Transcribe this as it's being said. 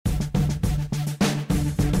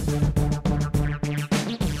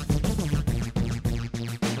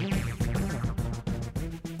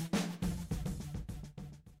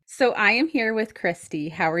So I am here with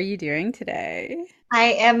Kristy. How are you doing today?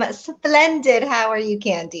 I am splendid. How are you,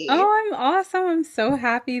 Candy? Oh, I'm awesome. I'm so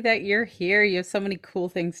happy that you're here. You have so many cool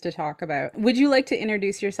things to talk about. Would you like to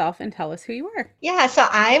introduce yourself and tell us who you are? Yeah, so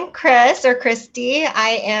I'm Chris or Christy.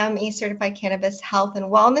 I am a certified cannabis health and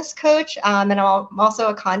wellness coach, and I'm also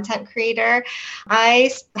a content creator.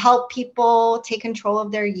 Help people take control of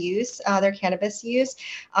their use, their cannabis use,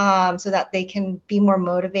 so that they can be more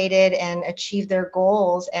motivated and achieve their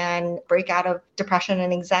goals and break out of depression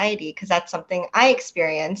and anxiety, because that's something I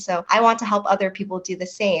experience. So I want to help other people do the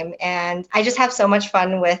same. And I just have so much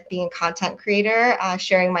fun with being a content creator,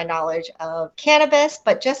 sharing my knowledge of cannabis,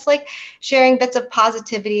 but just like sharing bits of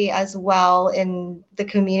positivity as well in the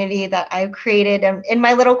community that I've created in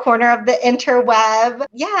my little corner of the interweb.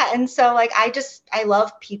 Yeah. And so, like, I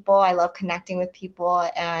love people. I love connecting with people.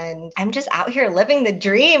 And I'm just out here living the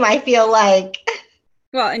dream, I feel like.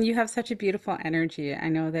 Well, and you have such a beautiful energy. I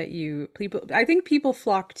know that I think people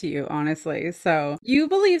flock to you, honestly. So you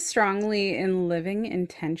believe strongly in living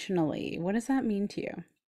intentionally. What does that mean to you?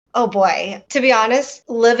 Oh boy. To be honest,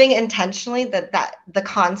 living intentionally, that the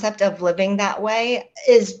concept of living that way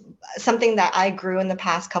is something that I grew in the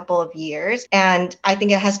past couple of years. And I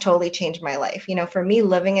think it has totally changed my life. For me,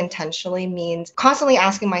 living intentionally means constantly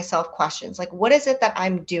asking myself questions like, what is it that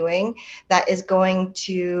I'm doing that is going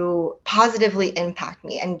to positively impact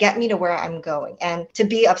me and get me to where I'm going and to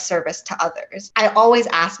be of service to others? I always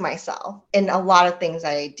ask myself in a lot of things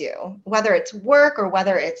that I do, whether it's work or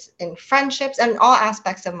whether it's in friendships and all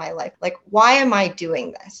aspects of my life. Like, why am I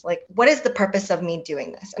doing this? Like, what is the purpose of me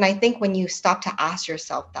doing this? And I think when you stop to ask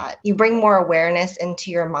yourself that, you bring more awareness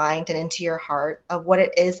into your mind and into your heart of what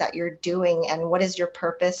it is that you're doing and what is your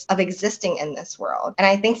purpose of existing in this world. And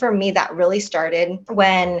I think for me, that really started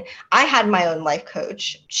when I had my own life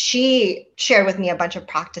coach. She shared with me a bunch of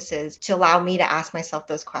practices to allow me to ask myself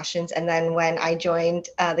those questions. And then when I joined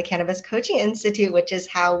the Cannabis Coaching Institute, which is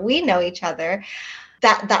how we know each other,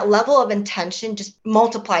 that level of intention just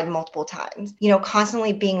multiplied multiple times,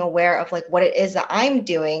 constantly being aware of like what it is that I'm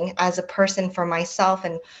doing as a person for myself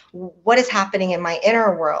and what is happening in my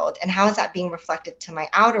inner world and how is that being reflected to my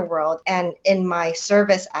outer world and in my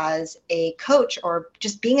service as a coach or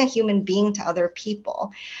just being a human being to other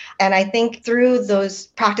people. And I think through those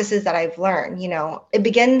practices that I've learned, it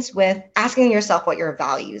begins with asking yourself what your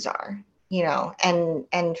values are.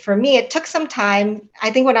 And for me, it took some time.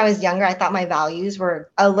 I think when I was younger, I thought my values were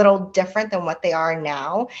a little different than what they are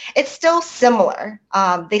now. It's still similar.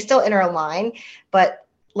 They still interline, but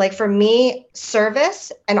like for me,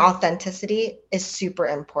 service and authenticity is super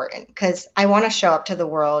important because I want to show up to the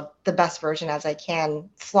world the best version as I can,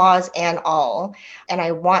 flaws and all. And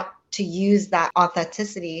I want to use that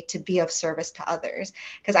authenticity to be of service to others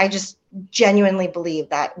because I just genuinely believe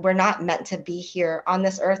that we're not meant to be here on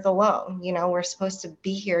this earth alone. We're supposed to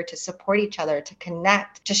be here to support each other, to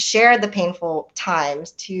connect, to share the painful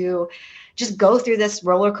times, to just go through this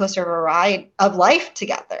roller coaster of a ride of life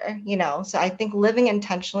together. So I think living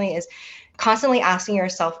intentionally is constantly asking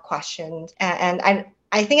yourself questions. And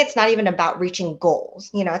I think it's not even about reaching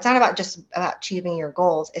goals. It's not about just about achieving your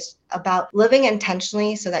goals. It's about living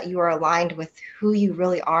intentionally so that you are aligned with who you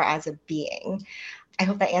really are as a being. I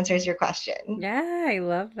hope that answers your question. Yeah, I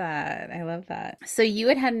love that. I love that. So you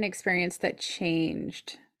had an experience that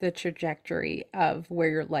changed the trajectory of where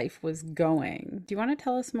your life was going. Do you want to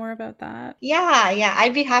tell us more about that? Yeah,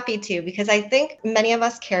 I'd be happy to because I think many of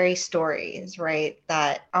us carry stories, right,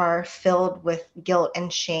 that are filled with guilt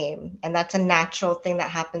and shame. And that's a natural thing that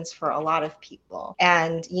happens for a lot of people.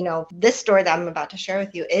 And, this story that I'm about to share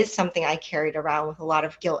with you is something I carried around with a lot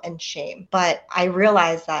of guilt and shame. But I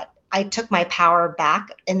realized that I took my power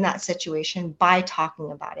back in that situation by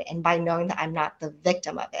talking about it and by knowing that I'm not the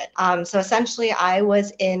victim of it. So essentially, I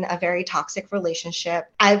was in a very toxic relationship.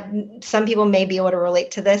 Some people may be able to relate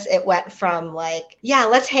to this. It went from like, yeah,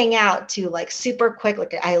 let's hang out to like super quick,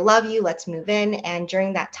 like I love you, let's move in. And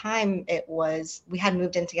during that time, we had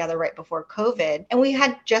moved in together right before COVID, and we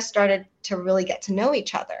had just started to really get to know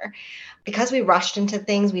each other. Because we rushed into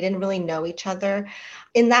things, we didn't really know each other.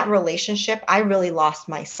 In that relationship, I really lost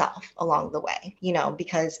myself along the way,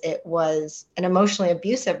 because it was an emotionally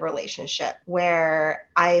abusive relationship where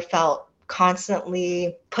I felt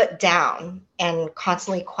constantly put down and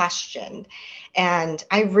constantly questioned. And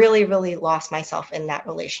I really, really lost myself in that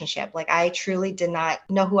relationship. Like, I truly did not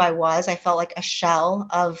know who I was. I felt like a shell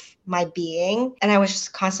of my being. And I was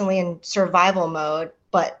just constantly in survival mode.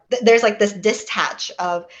 But there's like this detach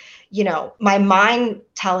of, my mind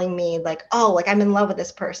telling me like, oh, like I'm in love with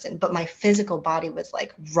this person, but my physical body was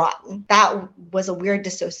like rotten. That was a weird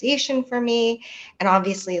dissociation for me. And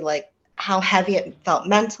obviously, like, how heavy it felt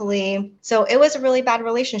mentally. So it was a really bad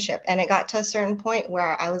relationship. And it got to a certain point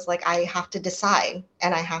where I was like, I have to decide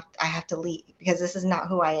and I have to leave because this is not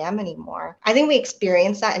who I am anymore. I think we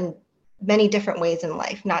experience that in many different ways in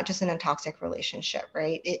life, not just in a toxic relationship,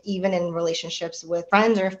 right? Even in relationships with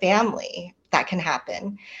friends or family, that can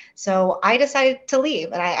happen. So I decided to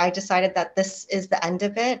leave and I decided that this is the end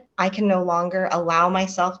of it. I can no longer allow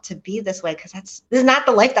myself to be this way because this is not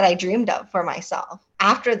the life that I dreamed of for myself.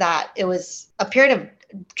 After that, it was a period of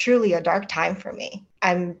truly a dark time for me.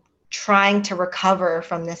 I'm trying to recover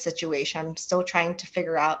from this situation. I'm still trying to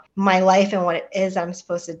figure out my life and what it is I'm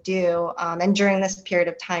supposed to do. And during this period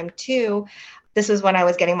of time, too, this was when I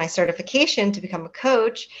was getting my certification to become a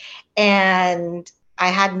coach. And I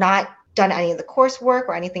had not done any of the coursework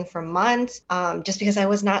or anything for months, just because I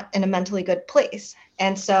was not in a mentally good place.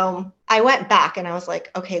 And so I went back and I was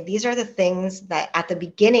like, okay, these are the things that at the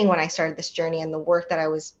beginning when I started this journey and the work that I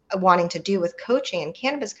was wanting to do with coaching and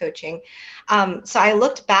cannabis coaching. So I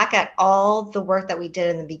looked back at all the work that we did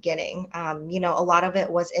in the beginning. A lot of it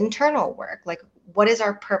was internal work, like what is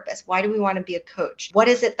our purpose? Why do we want to be a coach? What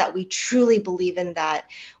is it that we truly believe in that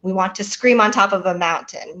we want to scream on top of a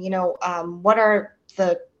mountain? What are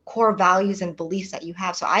the core values and beliefs that you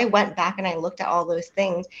have? So I went back and I looked at all those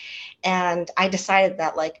things and I decided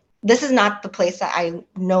that like this is not the place that I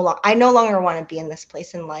no longer want to be in this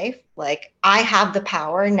place in life. Like I have the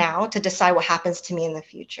power now to decide what happens to me in the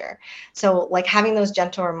future. So like having those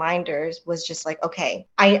gentle reminders was just like, okay,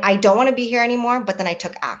 I don't want to be here anymore, but then I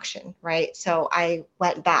took action, right? So I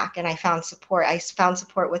went back and I found support. I found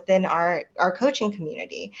support within our coaching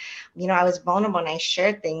community. I was vulnerable and I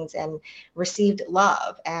shared things and received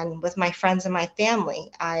love. And with my friends and my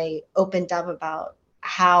family, I opened up about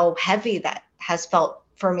how heavy that has felt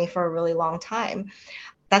for me for a really long time.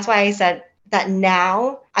 That's why I said that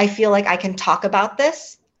now I feel like I can talk about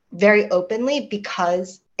this very openly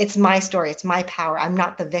because it's my story, it's my power. I'm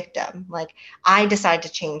not the victim. Like I decided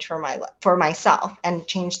to change for myself and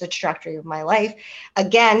change the trajectory of my life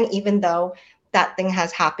again, even though that thing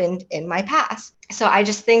has happened in my past. So I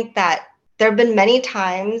just think that there have been many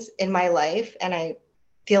times in my life, and I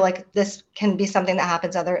feel like this can be something that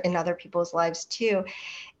happens in other people's lives too,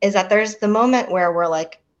 is that there's the moment where we're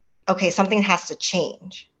like, okay, something has to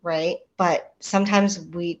change, right? But sometimes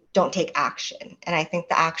we don't take action. And I think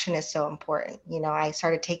the action is so important. I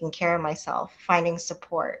started taking care of myself, finding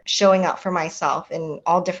support, showing up for myself in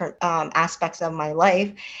all different aspects of my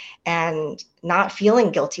life, and not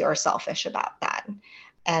feeling guilty or selfish about that.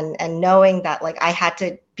 And knowing that like I had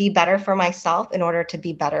to be better for myself in order to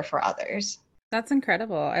be better for others. That's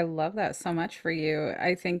incredible. I love that so much for you.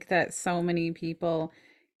 I think that so many people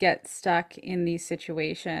get stuck in these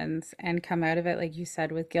situations and come out of it, like you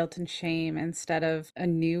said, with guilt and shame instead of a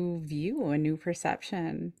new view, a new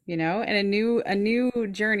perception, and a new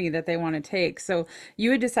journey that they want to take. So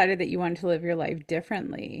you had decided that you wanted to live your life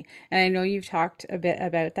differently. And I know you've talked a bit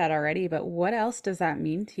about that already, but what else does that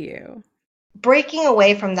mean to you? Breaking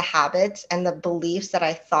away from the habits and the beliefs that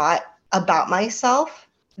I thought about myself.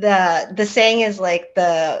 The saying is like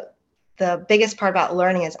the biggest part about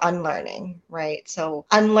learning is unlearning, right? So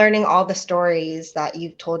unlearning all the stories that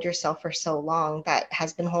you've told yourself for so long that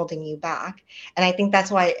has been holding you back. And I think that's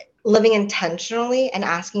why living intentionally and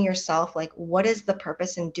asking yourself like what is the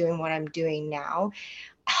purpose in doing what I'm doing now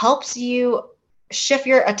helps you shift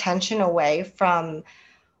your attention away from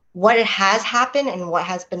what it has happened and what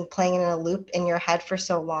has been playing in a loop in your head for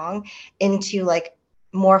so long into like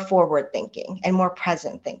more forward thinking and more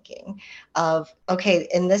present thinking of, okay,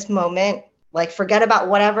 in this moment, like forget about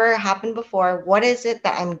whatever happened before. What is it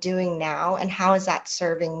that I'm doing now? And how is that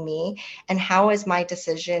serving me? And how is my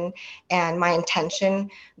decision and my intention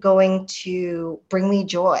going to bring me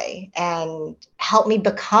joy and help me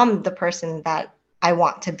become the person that I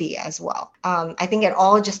want to be as well. I think it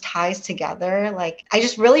all just ties together. Like, I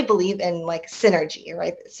just really believe in like synergy,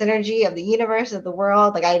 right? Synergy of the universe, of the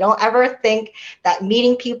world. Like, I don't ever think that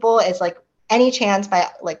meeting people is like any chance by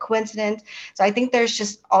like coincidence. So I think there's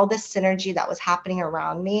just all this synergy that was happening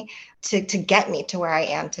around me to get me to where I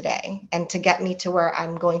am today and to get me to where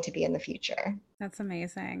I'm going to be in the future. That's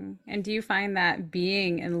amazing. And do you find that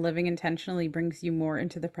being and living intentionally brings you more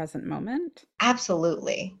into the present moment?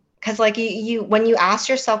 Absolutely. Because like you when you ask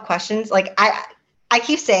yourself questions, like I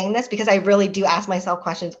keep saying this because I really do ask myself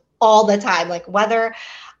questions all the time, like whether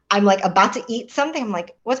I'm like about to eat something, I'm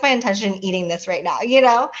like, what's my intention in eating this right now?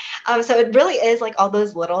 So it really is like all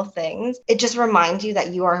those little things. It just reminds you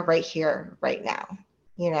that you are right here, right now,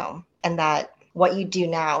 and that what you do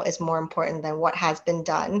now is more important than what has been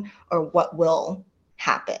done or what will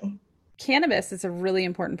happen. Cannabis is a really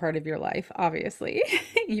important part of your life, obviously.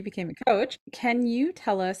 You became a coach. Can you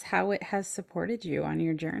tell us how it has supported you on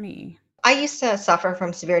your journey? I used to suffer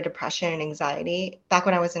from severe depression and anxiety back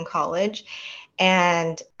when I was in college.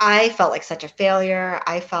 And I felt like such a failure.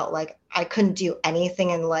 I felt like I couldn't do anything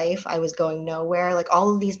in life. I was going nowhere, like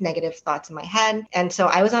all of these negative thoughts in my head. And so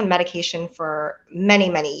I was on medication for many,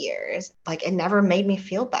 many years. Like it never made me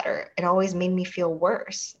feel better. It always made me feel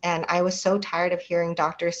worse. And I was so tired of hearing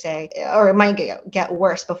doctors say, or it might get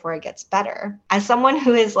worse before it gets better. As someone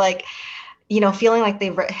who is like, feeling like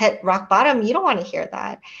they've hit rock bottom, you don't want to hear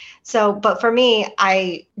that. So, but for me,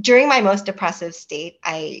 during my most depressive state,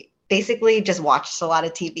 I basically just watched a lot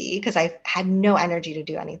of TV because I had no energy to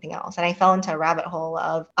do anything else. And I fell into a rabbit hole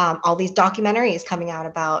of all these documentaries coming out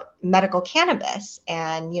about medical cannabis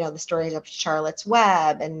and, the stories of Charlotte's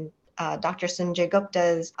Web and Dr. Sanjay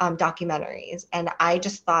Gupta's documentaries. And I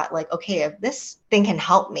just thought, like, okay, if this thing can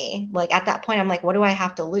help me, like at that point, I'm like, what do I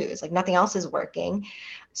have to lose? Like nothing else is working.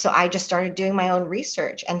 So I just started doing my own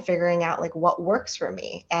research and figuring out like what works for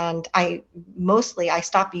me. And I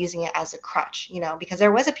stopped using it as a crutch, because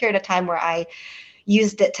there was a period of time where I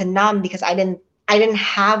used it to numb because I didn't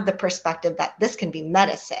have the perspective that this can be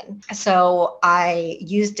medicine. So I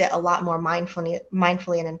used it a lot more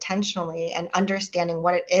mindfully and intentionally, and understanding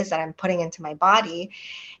what it is that I'm putting into my body.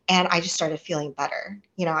 And I just started feeling better.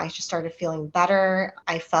 I just started feeling better.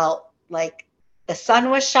 I felt like the sun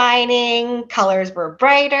was shining, colors were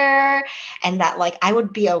brighter, and that like I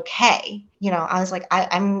would be okay. I was like, I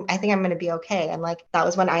think I'm gonna be okay. And like that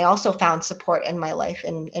was when I also found support in my life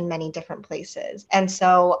in many different places. And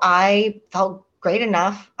so I felt great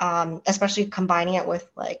enough, especially combining it with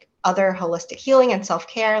like other holistic healing and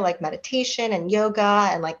self-care, like meditation and yoga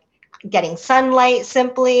and like getting sunlight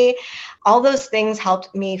simply. All those things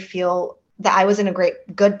helped me feel that I was in a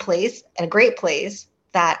great place,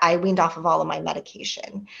 that I weaned off of all of my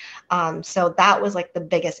medication. So that was like the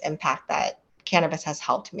biggest impact that cannabis has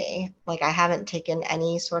helped me. Like I haven't taken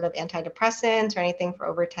any sort of antidepressants or anything for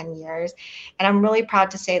over 10 years. And I'm really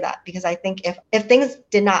proud to say that, because I think if things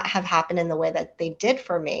did not have happened in the way that they did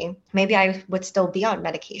for me, maybe I would still be on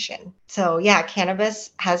medication. So yeah,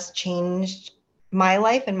 cannabis has changed my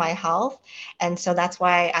life and my health. And so that's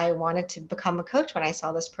why I wanted to become a coach when I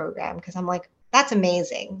saw this program, because I'm like, that's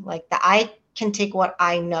amazing. Like that I can take what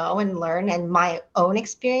I know and learn and my own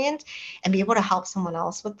experience and be able to help someone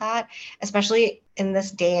else with that, especially in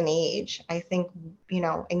this day and age. I think,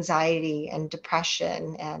 anxiety and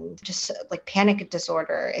depression and just like panic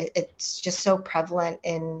disorder, it's just so prevalent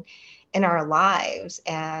in our lives.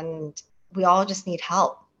 And we all just need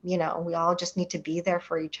help. We all just need to be there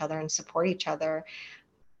for each other and support each other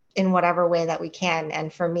in whatever way that we can.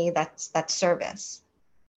 And for me, that's service.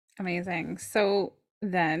 Amazing. So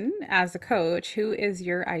then, as a coach, who is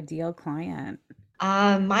your ideal client?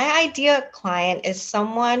 My ideal client is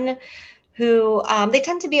someone who they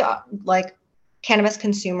tend to be like cannabis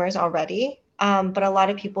consumers already. But a lot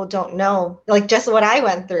of people don't know, like just what I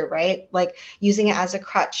went through, right? Like using it as a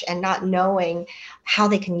crutch and not knowing how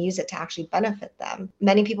they can use it to actually benefit them.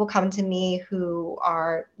 Many people come to me who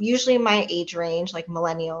are usually my age range, like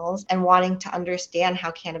millennials, and wanting to understand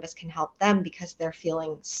how cannabis can help them because they're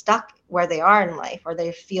feeling stuck where they are in life, or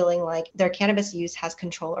they're feeling like their cannabis use has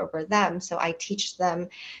control over them. So I teach them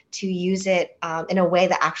to use it in a way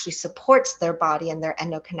that actually supports their body and their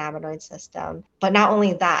endocannabinoid system. But not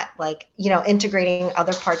only that, like, integrating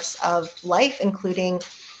other parts of life, including,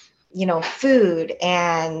 food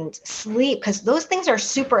and sleep, because those things are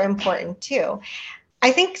super important too.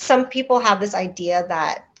 I think some people have this idea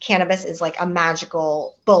that cannabis is like a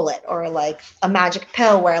magical bullet or like a magic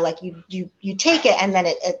pill where like you take it and then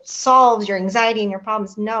it solves your anxiety and your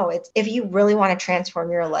problems. No, it's, if you really want to transform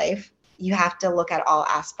your life, you have to look at all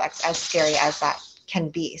aspects, as scary as that can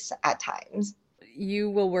be at times. You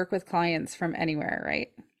will work with clients from anywhere,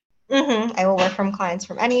 right? I will work from clients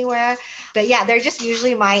from anywhere. But yeah, they're just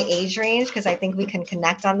usually my age range because I think we can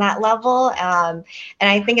connect on that level. And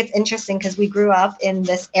I think it's interesting because we grew up in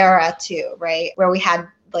this era too, right? Where we had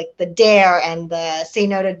like the dare and the say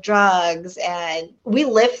no to drugs, and we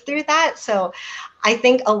lived through that. So I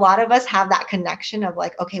think a lot of us have that connection of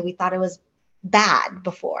like, okay, we thought it was bad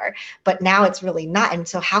before, but now it's really not. And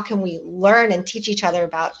so how can we learn and teach each other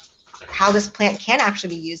about how this plant can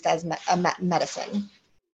actually be used as medicine?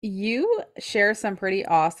 You share some pretty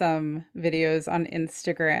awesome videos on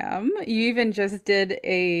Instagram. You even just did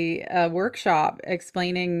a workshop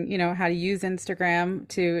explaining, how to use Instagram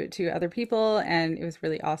to other people, and it was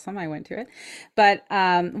really awesome. I went to it. But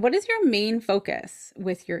what is your main focus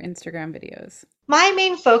with your Instagram videos? My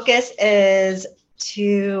main focus is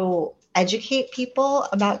to educate people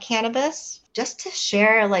about cannabis, just to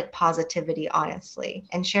share like positivity, honestly,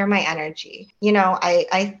 and share my energy.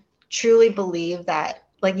 I truly believe that,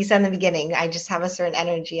 like you said in the beginning, I just have a certain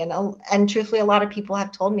energy, and truthfully, a lot of people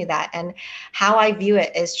have told me that, and how I view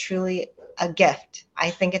it is truly a gift. I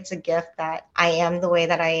think it's a gift that I am the way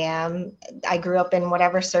that I am. I grew up in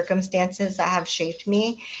whatever circumstances that have shaped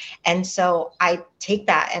me. And so I take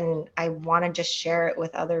that and I want to just share it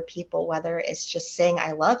with other people, whether it's just saying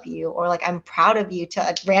I love you or like I'm proud of you to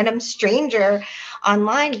a random stranger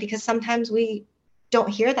online, because sometimes we don't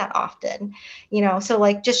hear that often, so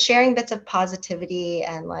like just sharing bits of positivity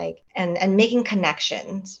and like and making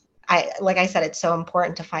connections. Like I said, it's so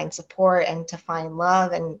important to find support and to find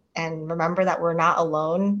love, and remember that we're not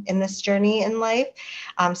alone in this journey in life.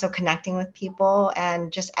 So connecting with people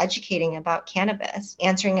and just educating about cannabis,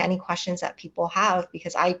 answering any questions that people have,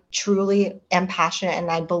 because I truly am passionate and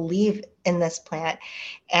I believe in this plant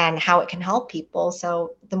and how it can help people.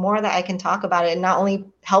 So the more that I can talk about it, it not only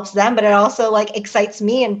helps them, but it also like excites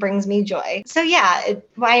me and brings me joy. So yeah,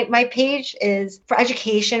 my page is for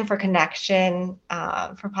education, for connection,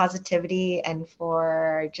 for positivity, and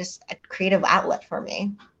for just a creative outlet for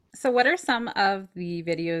me. So, what are some of the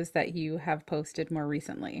videos that you have posted more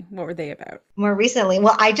recently? What were they about? More recently,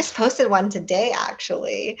 well, I just posted one today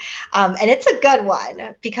actually, and it's a good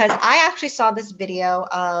one because I actually saw this video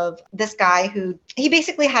of this guy who he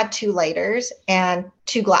basically had two lighters and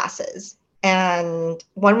two glasses, and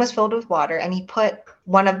one was filled with water, and he put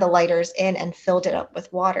one of the lighters in and filled it up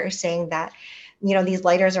with water, saying that these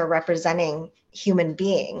lighters are representing human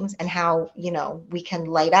beings and how we can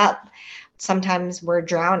light up. Sometimes we're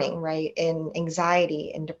drowning, right, in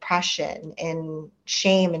anxiety and depression and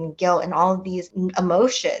shame and guilt and all of these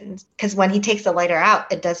emotions, because when he takes the lighter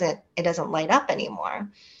out, it doesn't light up anymore.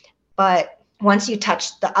 But once you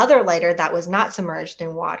touch the other lighter that was not submerged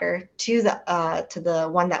in water to the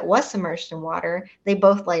one that was submerged in water, they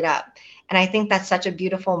both light up. And I think that's such a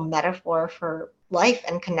beautiful metaphor for life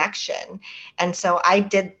and connection. And so I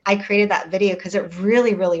created that video because it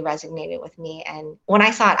really, really resonated with me. And when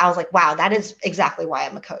I saw it, I was like, wow, that is exactly why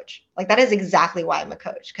I'm a coach. Like, that is exactly why I'm a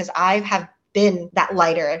coach, because I have been that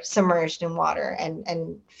lighter submerged in water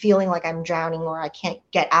and feeling like I'm drowning or I can't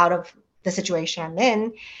get out of the situation I'm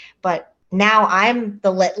in. But now I'm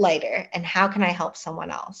the lit lighter, and how can I help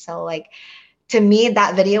someone else? So like, to me,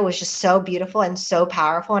 that video was just so beautiful and so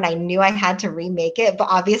powerful, and I knew I had to remake it, but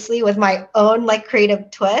obviously with my own like creative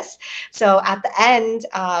twist. So at the end,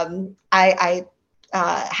 I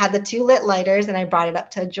had the two lit lighters and I brought it up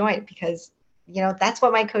to a joint, because that's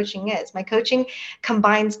what my coaching is. My coaching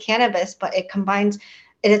combines cannabis, but it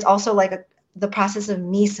is also like the process of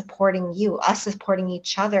me supporting you, us supporting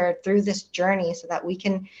each other through this journey, so that we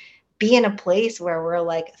can be in a place where we're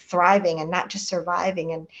like thriving and not just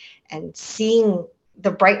surviving, and seeing the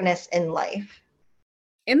brightness in life.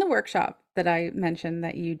 In the workshop that I mentioned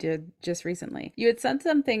that you did just recently, you had said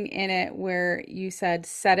something in it where you said,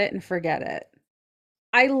 set it and forget it.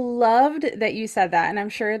 I loved that you said that. And I'm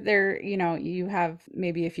sure you have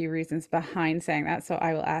maybe a few reasons behind saying that. So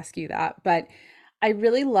I will ask you that. But I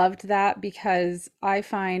really loved that because I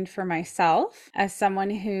find for myself, as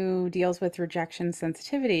someone who deals with rejection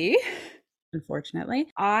sensitivity, unfortunately,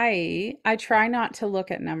 I try not to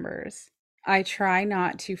look at numbers. I try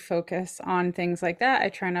not to focus on things like that. I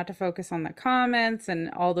try not to focus on the comments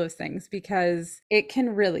and all those things because it can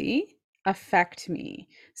really affect me.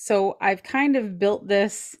 So I've kind of built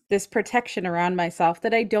this protection around myself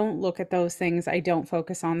that I don't look at those things. I don't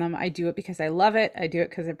focus on them. I do it because I love it. I do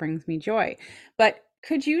it because it brings me joy. But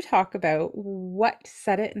could you talk about what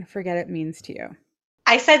set it and forget it means to you?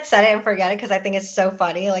 I said set it and forget it because I think it's so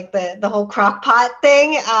funny, like the whole crock pot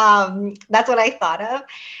thing. That's what I thought of.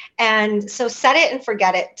 And so set it and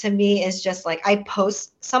forget it to me is just like, I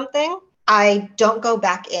post something, I don't go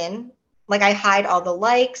back in. Like, I hide all the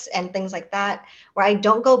likes and things like that, where I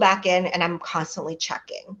don't go back in and I'm constantly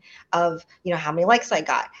checking of, how many likes I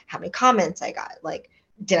got, how many comments I got, like,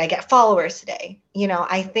 did I get followers today?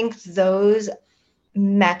 I think those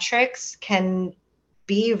metrics can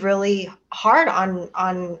be really hard on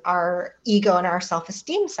our ego and our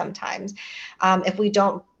self-esteem sometimes, if we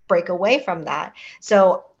don't break away from that.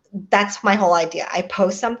 So that's my whole idea. I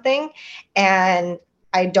post something and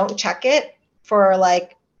I don't check it for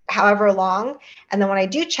like however long, and then when I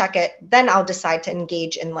do check it, then I'll decide to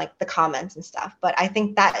engage in like the comments and stuff. But I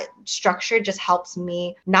think that structure just helps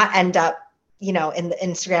me not end up in the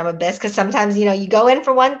Instagram abyss. Because sometimes, you go in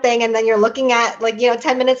for one thing and then you're looking at like,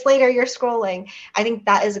 10 minutes later, you're scrolling. I think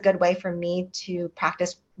that is a good way for me to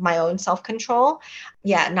practice my own self-control.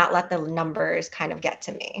 Yeah, not let the numbers kind of get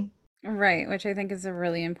to me. Right, which I think is a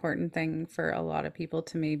really important thing for a lot of people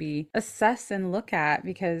to maybe assess and look at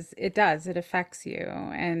because it does, it affects you.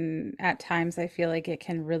 And at times I feel like it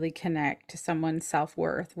can really connect to someone's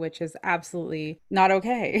self-worth, which is absolutely not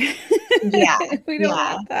okay. Yeah, We don't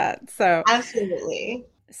yeah, want that. absolutely.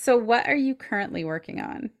 So what are you currently working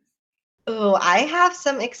on? Oh, I have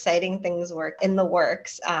some exciting things in the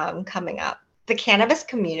works coming up. The cannabis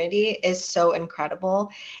community is so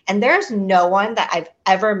incredible, and there's no one that I've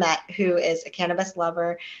ever met who is a cannabis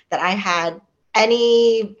lover that I had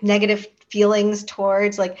any negative feelings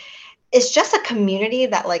towards. Like, it's just a community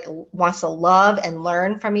that like wants to love and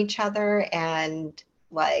learn from each other and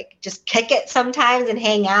like just kick it sometimes and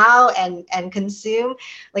hang out and consume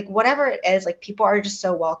like whatever it is. Like, people are just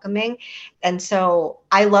so welcoming, and so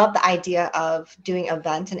I love the idea of doing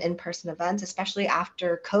events and in-person events, especially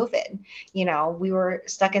after COVID. You know, we were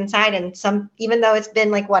stuck inside, and some, even though it's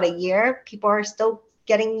been like what, a year, people are still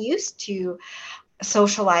getting used to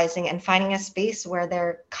socializing and finding a space where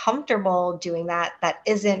they're comfortable doing that, that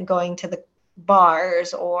isn't going to the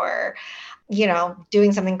bars or, you know,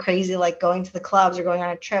 doing something crazy like going to the clubs or going on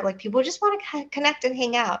a trip. Like, people just want to connect and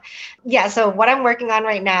hang out. Yeah, so what I'm working on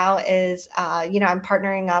right now is I'm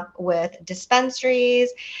partnering up with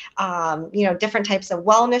dispensaries, different types of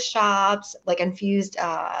wellness shops, like infused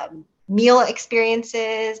meal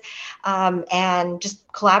experiences, and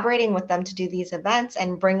just collaborating with them to do these events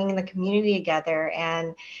and bringing the community together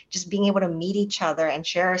and just being able to meet each other and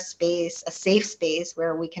share a space, a safe space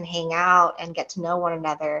where we can hang out and get to know one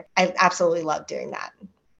another. I absolutely love doing that.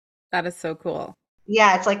 That is so cool.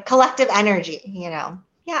 Yeah, it's like collective energy, you know.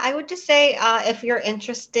 Yeah, I would just say if you're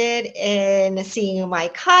interested in seeing my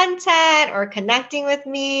content or connecting with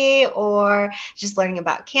me or just learning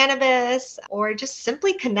about cannabis or just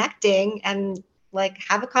simply connecting and like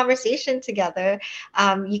have a conversation together,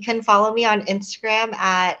 you can follow me on Instagram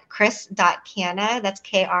at kris.canna. That's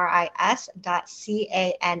KRIS.CANNA.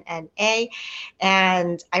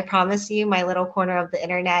 And I promise you, my little corner of the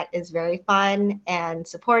internet is very fun and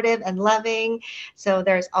supportive and loving. So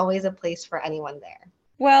there's always a place for anyone there.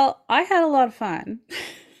 Well, I had a lot of fun.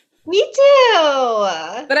 Me too.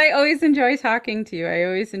 But I always enjoy talking to you. I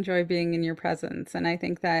always enjoy being in your presence. And I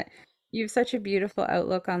think that you have such a beautiful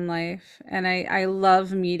outlook on life. And I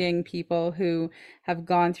love meeting people who have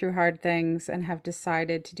gone through hard things and have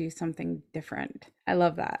decided to do something different. I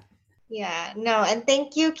love that. Yeah, no, and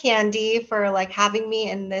thank you, Candy, for like having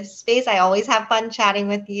me in this space. I always have fun chatting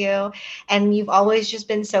with you, and you've always just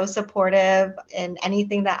been so supportive in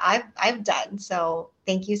anything that I've done. So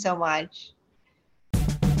thank you so much.